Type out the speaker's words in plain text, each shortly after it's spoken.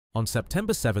On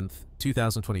September 7,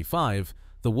 2025,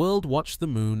 the world watched the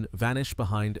moon vanish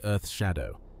behind Earth's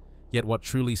shadow. Yet what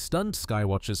truly stunned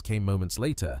skywatchers came moments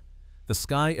later. The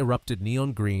sky erupted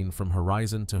neon green from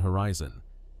horizon to horizon.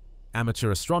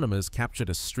 Amateur astronomers captured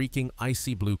a streaking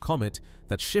icy blue comet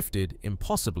that shifted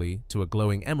impossibly to a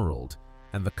glowing emerald,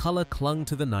 and the color clung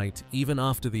to the night even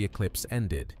after the eclipse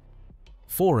ended.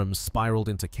 Forums spiraled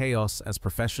into chaos as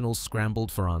professionals scrambled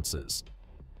for answers.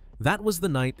 That was the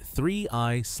night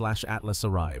 3I/Atlas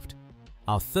arrived,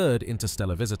 our third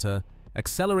interstellar visitor,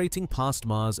 accelerating past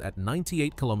Mars at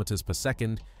 98 kilometers per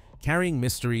second, carrying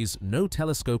mysteries no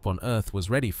telescope on Earth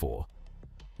was ready for.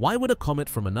 Why would a comet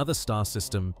from another star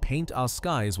system paint our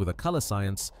skies with a color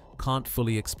science can't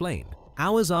fully explain?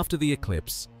 Hours after the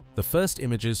eclipse, the first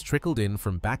images trickled in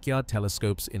from backyard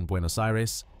telescopes in Buenos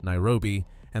Aires, Nairobi,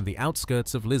 and the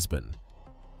outskirts of Lisbon.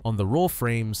 On the raw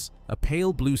frames, a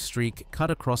pale blue streak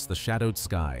cut across the shadowed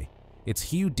sky, its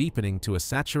hue deepening to a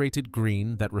saturated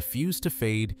green that refused to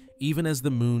fade even as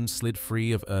the moon slid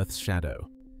free of Earth's shadow.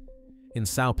 In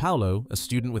Sao Paulo, a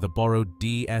student with a borrowed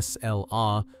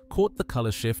DSLR caught the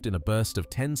color shift in a burst of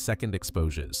 10-second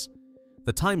exposures.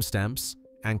 The timestamps,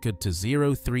 anchored to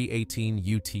 0318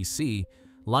 UTC,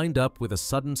 lined up with a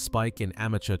sudden spike in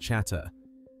amateur chatter.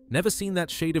 Never seen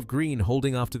that shade of green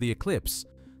holding after the eclipse.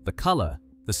 The color,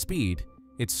 the speed,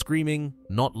 it's screaming,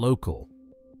 not local.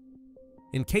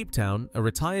 In Cape Town, a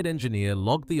retired engineer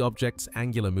logged the object's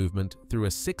angular movement through a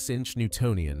 6-inch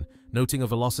Newtonian, noting a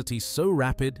velocity so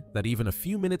rapid that even a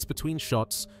few minutes between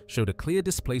shots showed a clear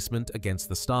displacement against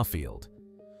the starfield.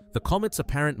 The comet's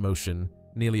apparent motion,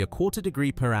 nearly a quarter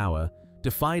degree per hour,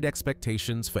 defied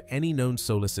expectations for any known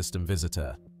solar system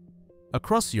visitor.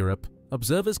 Across Europe,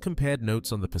 observers compared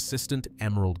notes on the persistent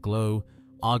emerald glow,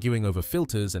 arguing over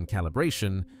filters and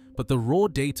calibration, but the raw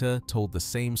data told the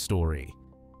same story.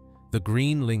 The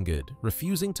green lingered,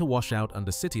 refusing to wash out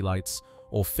under city lights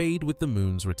or fade with the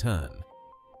moon's return.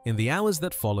 In the hours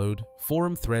that followed,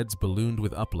 forum threads ballooned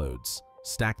with uploads,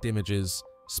 stacked images,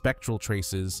 spectral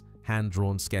traces,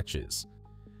 hand-drawn sketches.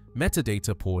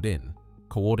 Metadata poured in: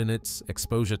 coordinates,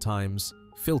 exposure times,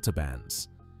 filter bands.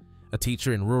 A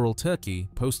teacher in rural Turkey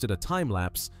posted a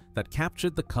time-lapse that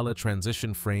captured the color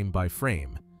transition frame by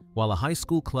frame, while a high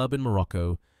school club in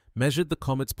Morocco measured the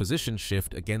comet's position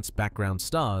shift against background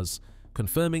stars,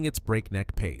 confirming its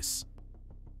breakneck pace.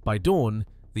 By dawn,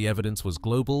 the evidence was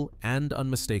global and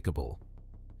unmistakable.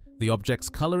 The object's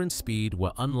color and speed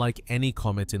were unlike any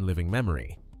comet in living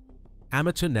memory.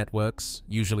 Amateur networks,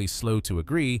 usually slow to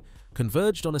agree,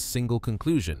 converged on a single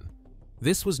conclusion: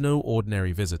 this was no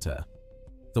ordinary visitor.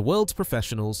 The world's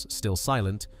professionals, still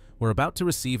silent, were about to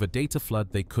receive a data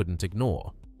flood they couldn't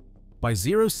ignore. By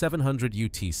 0700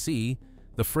 UTC,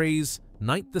 the phrase,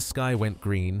 "Night the sky went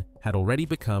green," had already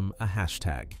become a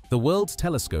hashtag. The world's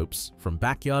telescopes, from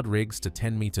backyard rigs to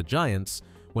 10-meter giants,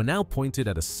 were now pointed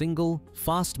at a single,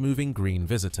 fast-moving green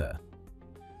visitor.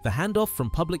 The handoff from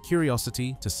public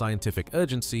curiosity to scientific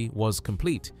urgency was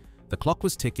complete. The clock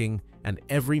was ticking, and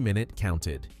every minute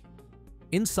counted.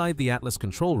 Inside the Atlas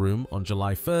control room on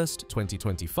July 1,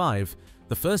 2025,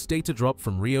 the first data drop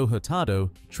from Rio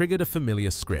Hurtado triggered a familiar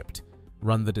script: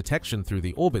 run the detection through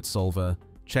the orbit solver,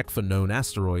 check for known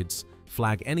asteroids,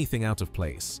 flag anything out of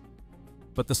place.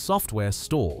 But the software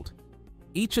stalled.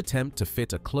 Each attempt to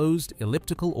fit a closed,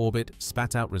 elliptical orbit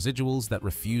spat out residuals that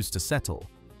refused to settle.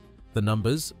 The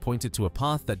numbers pointed to a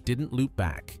path that didn't loop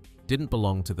back, didn't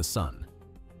belong to the sun.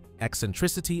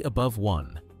 Eccentricity above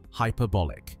 1,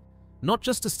 hyperbolic. Not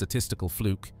just a statistical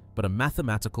fluke, but a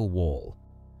mathematical wall.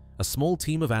 A small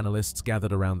team of analysts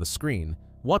gathered around the screen,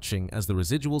 watching as the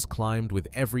residuals climbed with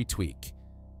every tweak.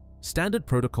 Standard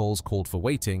protocols called for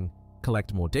waiting,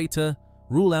 collect more data,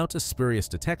 rule out a spurious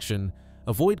detection,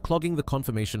 avoid clogging the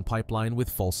confirmation pipeline with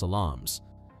false alarms.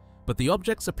 But the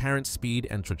object's apparent speed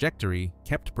and trajectory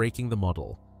kept breaking the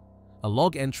model. A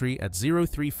log entry at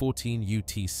 0314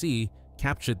 UTC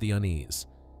captured the unease.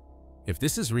 If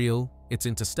this is real, it's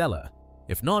interstellar.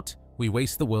 If not, we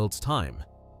waste the world's time.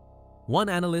 One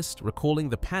analyst, recalling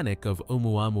the panic of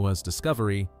Oumuamua's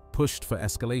discovery, pushed for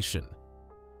escalation.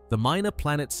 The Minor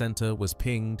Planet Center was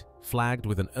pinged, flagged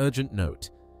with an urgent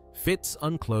note: fits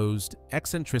unclosed,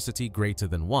 eccentricity greater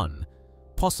than 1,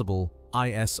 possible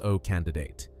ISO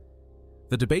candidate.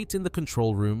 The debate in the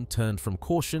control room turned from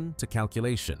caution to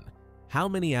calculation. How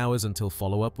many hours until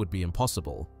follow-up would be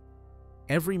impossible?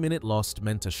 Every minute lost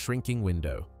meant a shrinking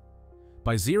window.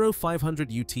 By 0500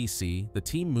 UTC, the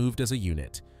team moved as a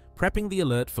unit, prepping the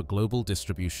alert for global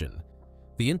distribution.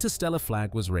 The interstellar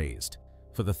flag was raised.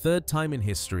 For the third time in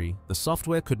history, the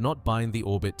software could not bind the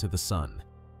orbit to the sun.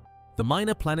 The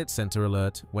Minor Planet Center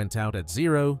alert went out at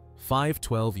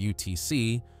 5:12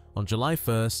 UTC on July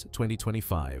 1,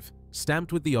 2025,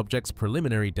 stamped with the object's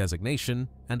preliminary designation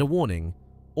and a warning: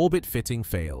 orbit fitting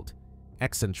failed,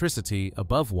 eccentricity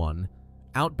above 1,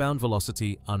 outbound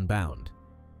velocity unbound.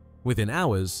 Within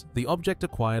hours, the object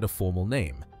acquired a formal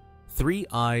name,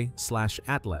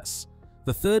 3I/Atlas,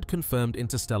 the third confirmed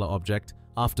interstellar object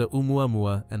after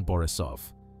Oumuamua and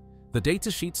Borisov. The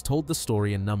datasheets told the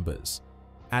story in numbers.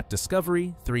 At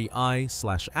discovery,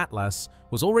 3I/Atlas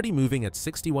was already moving at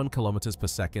 61 km per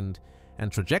second, and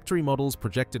trajectory models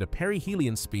projected a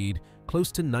perihelion speed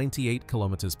close to 98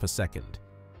 km per second.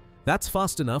 That's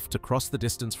fast enough to cross the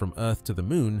distance from Earth to the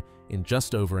Moon in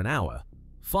just over an hour,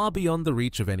 far beyond the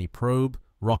reach of any probe,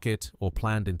 rocket, or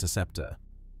planned interceptor.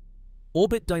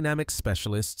 Orbit dynamics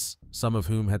specialists, some of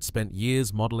whom had spent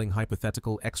years modeling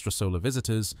hypothetical extrasolar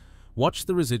visitors, watched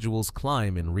the residuals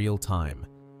climb in real time.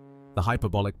 The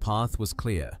hyperbolic path was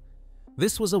clear.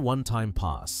 This was a one-time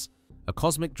pass, a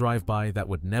cosmic drive-by that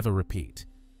would never repeat.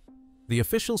 The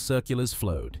official circulars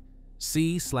flowed.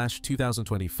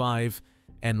 C/2025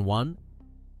 N1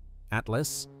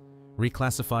 Atlas,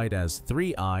 reclassified as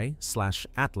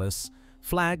 3I/Atlas,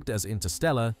 flagged as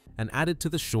interstellar and added to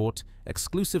the short,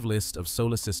 exclusive list of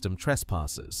solar system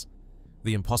trespassers.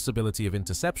 The impossibility of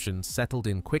interception settled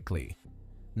in quickly.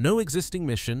 No existing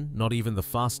mission, not even the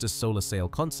fastest solar sail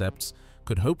concepts,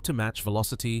 could hope to match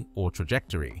velocity or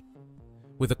trajectory.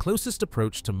 With the closest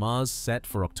approach to Mars set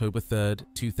for October 3,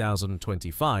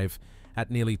 2025, at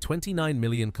nearly 29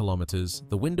 million kilometers,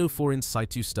 the window for in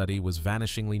situ study was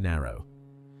vanishingly narrow.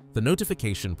 The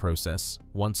notification process,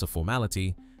 once a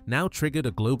formality, now triggered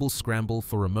a global scramble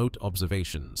for remote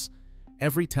observations.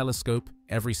 Every telescope,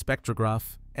 every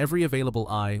spectrograph, every available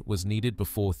eye was needed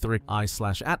before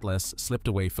 3I/Atlas slipped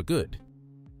away for good.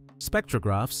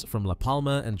 Spectrographs from La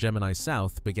Palma and Gemini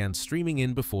South began streaming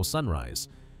in before sunrise,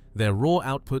 their raw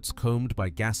outputs combed by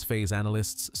gas phase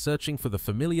analysts searching for the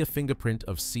familiar fingerprint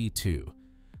of C2,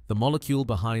 the molecule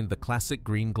behind the classic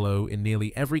green glow in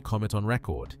nearly every comet on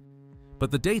record.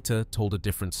 But the data told a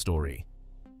different story.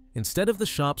 Instead of the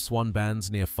sharp Swan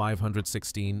bands near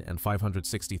 516 and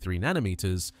 563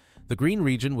 nanometers, the green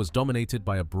region was dominated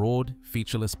by a broad,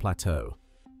 featureless plateau.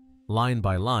 Line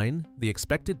by line, the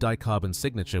expected dicarbon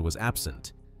signature was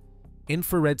absent.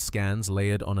 Infrared scans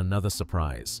layered on another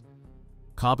surprise.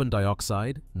 Carbon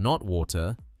dioxide, not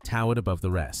water, towered above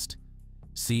the rest.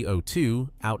 CO2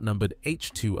 outnumbered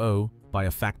H2O by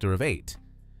a factor of 8,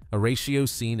 a ratio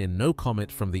seen in no comet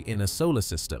from the inner solar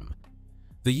system.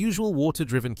 The usual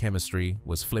water-driven chemistry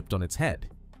was flipped on its head.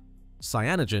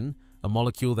 Cyanogen, a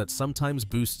molecule that sometimes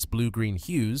boosts blue-green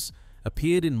hues,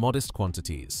 appeared in modest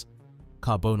quantities.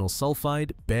 Carbonyl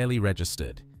sulfide barely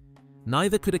registered.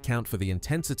 Neither could account for the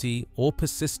intensity or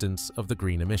persistence of the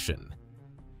green emission.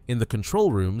 In the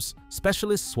control rooms,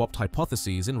 specialists swapped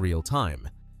hypotheses in real time.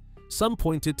 Some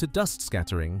pointed to dust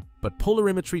scattering, but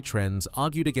polarimetry trends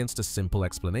argued against a simple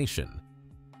explanation.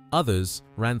 Others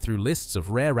ran through lists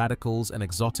of rare radicals and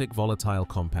exotic volatile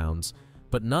compounds,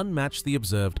 but none matched the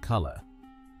observed color.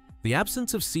 The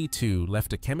absence of C2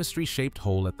 left a chemistry-shaped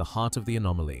hole at the heart of the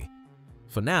anomaly.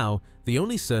 For now, the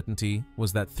only certainty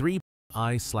was that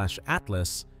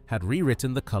 3I/Atlas had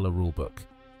rewritten the color rulebook.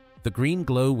 The green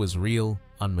glow was real,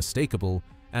 unmistakable,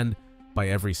 and, by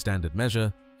every standard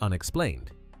measure,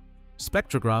 unexplained.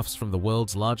 Spectrographs from the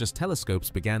world's largest telescopes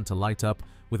began to light up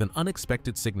with an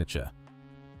unexpected signature.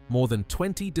 More than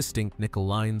 20 distinct nickel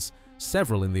lines,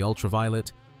 several in the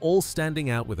ultraviolet, all standing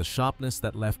out with a sharpness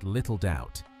that left little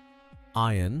doubt.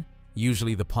 Iron,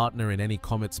 usually the partner in any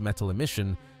comet's metal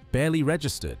emission, barely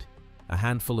registered. A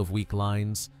handful of weak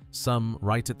lines, some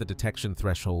right at the detection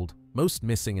threshold, most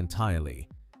missing entirely.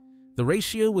 The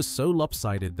ratio was so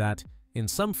lopsided that, in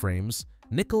some frames,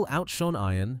 nickel outshone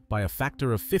iron by a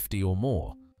factor of 50 or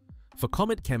more. For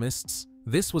comet chemists,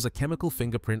 this was a chemical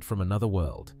fingerprint from another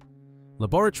world.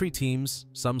 Laboratory teams,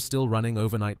 some still running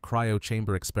overnight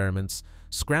cryo-chamber experiments,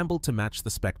 scrambled to match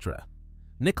the spectra.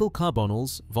 Nickel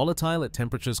carbonyls, volatile at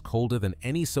temperatures colder than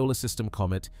any solar system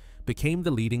comet, became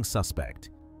the leading suspect.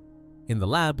 In the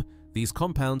lab, these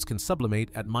compounds can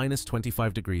sublimate at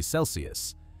 -25 degrees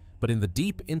Celsius, but in the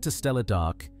deep interstellar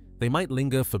dark, they might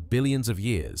linger for billions of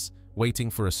years, waiting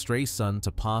for a stray sun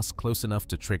to pass close enough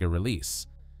to trigger release.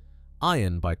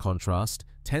 Iron, by contrast,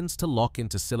 tends to lock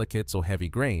into silicates or heavy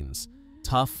grains,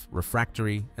 tough,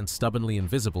 refractory, and stubbornly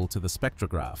invisible to the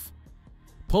spectrograph.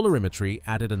 Polarimetry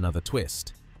added another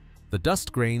twist. The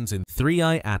dust grains in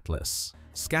 3I/Atlas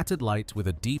scattered light with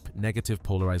a deep negative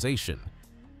polarization,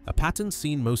 a pattern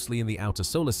seen mostly in the outer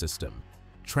solar system,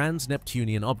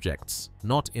 trans-Neptunian objects,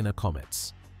 not inner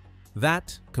comets.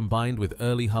 That, combined with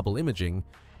early Hubble imaging,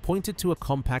 pointed to a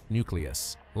compact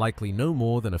nucleus, likely no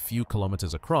more than a few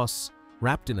kilometers across,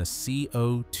 wrapped in a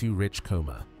CO2-rich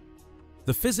coma.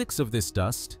 The physics of this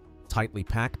dust, tightly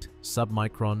packed,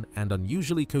 submicron, and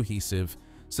unusually cohesive,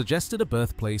 suggested a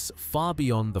birthplace far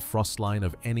beyond the frost line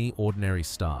of any ordinary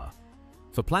star.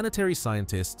 For planetary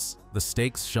scientists, the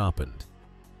stakes sharpened.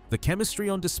 The chemistry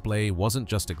on display wasn't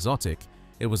just exotic,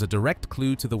 it was a direct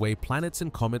clue to the way planets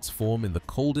and comets form in the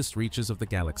coldest reaches of the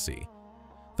galaxy.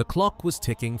 The clock was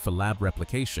ticking for lab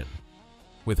replication.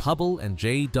 With Hubble and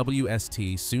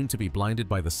JWST soon to be blinded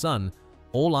by the sun,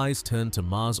 all eyes turned to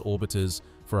Mars orbiters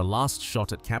for a last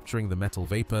shot at capturing the metal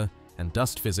vapor and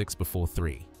dust physics before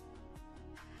 3.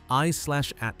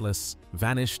 I/Atlas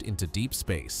vanished into deep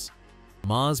space.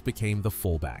 Mars became the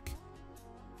fallback.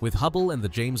 With Hubble and the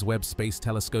James Webb Space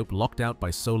Telescope locked out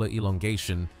by solar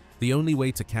elongation, the only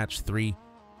way to catch 3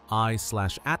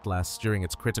 I/Atlas during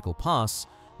its critical pass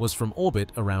was from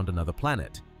orbit around another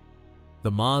planet.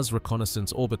 The Mars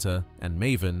Reconnaissance Orbiter and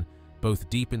MAVEN, both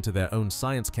deep into their own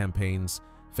science campaigns,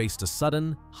 faced a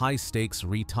sudden, high-stakes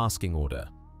retasking order.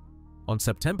 On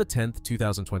September 10,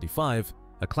 2025,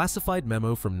 a classified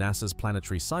memo from NASA's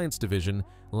Planetary Science Division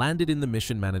landed in the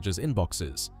mission manager's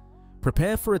inboxes.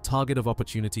 Prepare for a target of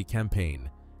opportunity campaign,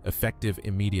 effective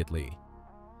immediately.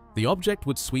 The object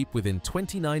would sweep within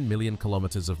 29 million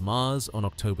kilometers of Mars on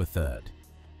October 3rd.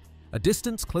 A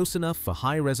distance close enough for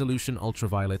high-resolution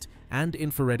ultraviolet and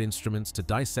infrared instruments to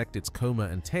dissect its coma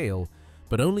and tail,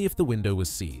 but only if the window was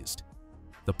seized.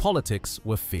 The politics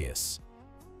were fierce.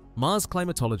 Mars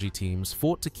climatology teams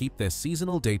fought to keep their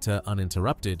seasonal data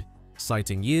uninterrupted,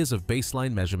 citing years of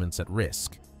baseline measurements at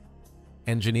risk.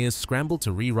 Engineers scrambled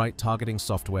to rewrite targeting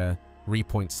software,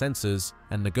 repoint sensors,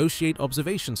 and negotiate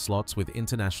observation slots with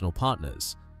international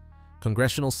partners.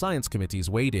 Congressional science committees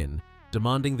weighed in,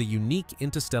 demanding the unique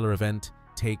interstellar event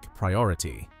take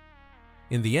priority.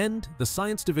 In the end, the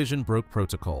Science Division broke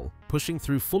protocol, pushing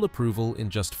through full approval in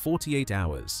just 48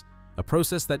 hours, a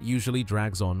process that usually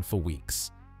drags on for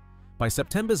weeks. By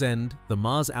September's end, the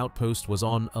Mars outpost was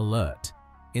on alert.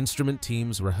 Instrument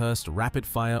teams rehearsed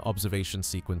rapid-fire observation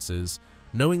sequences,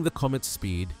 knowing the comet's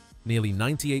speed, nearly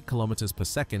 98 kilometers per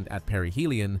second at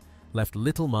perihelion, left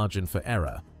little margin for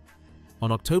error.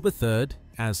 On October 3rd,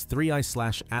 as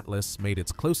 3I/Atlas made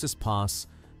its closest pass,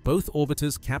 both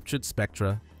orbiters captured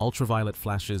spectra, ultraviolet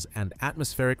flashes, and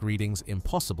atmospheric readings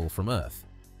impossible from Earth.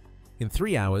 In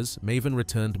 3 hours, MAVEN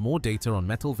returned more data on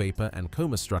metal vapor and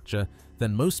coma structure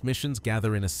than most missions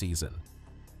gather in a season.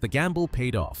 The gamble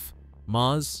paid off.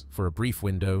 Mars, for a brief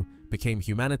window, became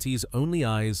humanity's only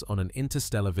eyes on an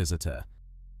interstellar visitor.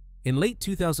 In late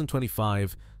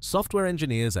 2025, software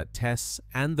engineers at TESS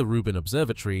and the Rubin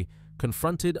Observatory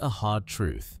confronted a hard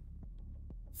truth.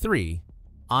 3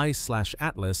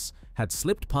 I/Atlas had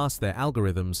slipped past their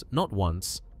algorithms not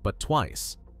once, but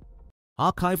twice.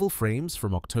 Archival frames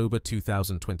from October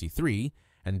 2023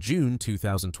 and June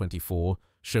 2024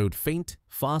 showed faint,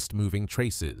 fast-moving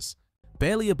traces,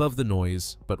 barely above the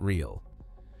noise, but real.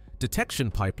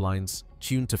 Detection pipelines,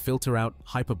 tuned to filter out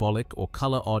hyperbolic or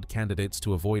color-odd candidates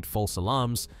to avoid false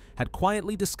alarms, had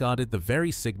quietly discarded the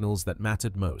very signals that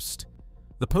mattered most.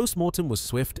 The post-mortem was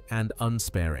swift and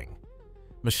unsparing.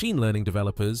 Machine learning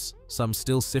developers, some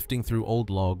still sifting through old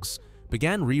logs,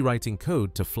 began rewriting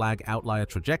code to flag outlier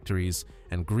trajectories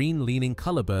and green-leaning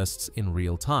color bursts in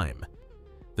real time.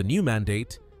 The new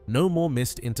mandate: no more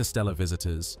missed interstellar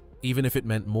visitors, even if it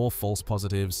meant more false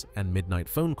positives and midnight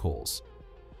phone calls.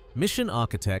 Mission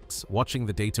architects, watching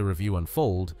the data review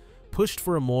unfold, pushed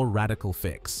for a more radical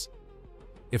fix.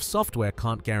 If software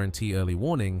can't guarantee early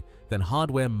warning, then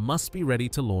hardware must be ready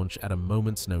to launch at a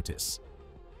moment's notice.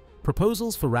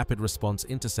 Proposals for rapid response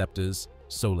interceptors,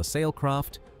 solar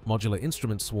sailcraft, modular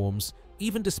instrument swarms,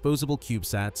 even disposable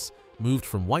CubeSats moved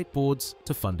from whiteboards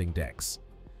to funding decks.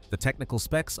 The technical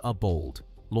specs are bold: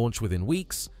 launch within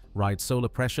weeks, ride solar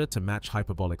pressure to match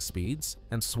hyperbolic speeds,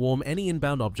 and swarm any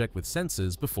inbound object with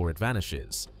sensors before it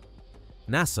vanishes.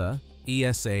 NASA,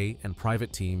 ESA, and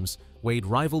private teams weighed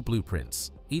rival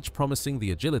blueprints, each promising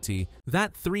the agility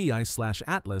that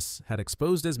 3I/Atlas had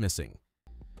exposed as missing.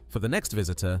 For the next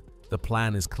visitor, the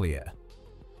plan is clear.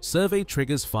 Survey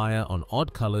triggers fire on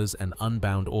odd colors and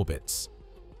unbound orbits.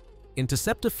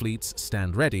 Interceptor fleets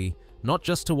stand ready, not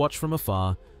just to watch from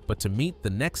afar, but to meet the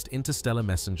next interstellar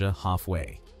messenger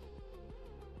halfway.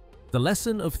 The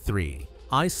lesson of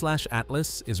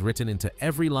 3I/Atlas is written into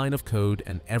every line of code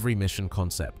and every mission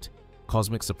concept.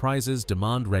 Cosmic surprises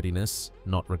demand readiness,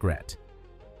 not regret.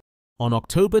 On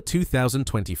October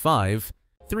 2025,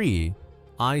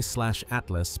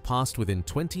 3I/Atlas passed within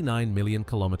 29 million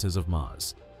kilometers of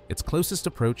Mars. its closest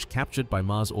approach captured by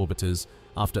Mars orbiters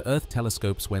after Earth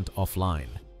telescopes went offline.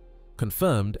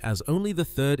 Confirmed as only the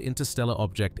third interstellar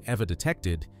object ever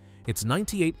detected, its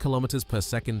 98 km per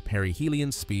second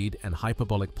perihelion speed and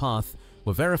hyperbolic path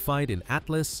were verified in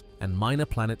Atlas and Minor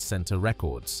Planet Center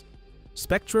records.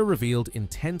 Spectra revealed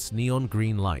intense neon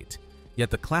green light, yet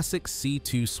the classic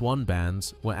C2 Swan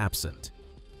bands were absent.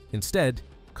 Instead,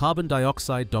 carbon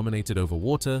dioxide dominated over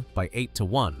water by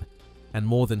 8-1, and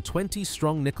more than 20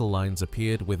 strong nickel lines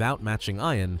appeared without matching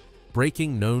iron,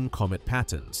 breaking known comet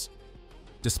patterns.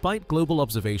 Despite global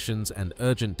observations and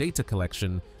urgent data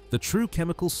collection, the true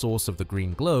chemical source of the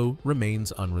green glow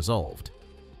remains unresolved.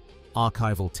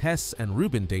 Archival tests and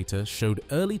Rubin data showed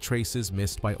early traces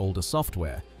missed by older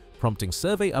software, prompting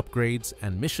survey upgrades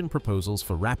and mission proposals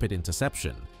for rapid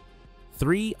interception.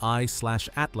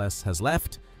 3I/Atlas has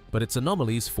left, but its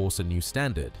anomalies force a new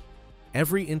standard.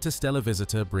 Every interstellar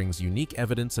visitor brings unique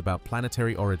evidence about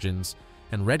planetary origins,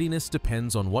 and readiness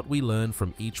depends on what we learn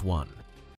from each one.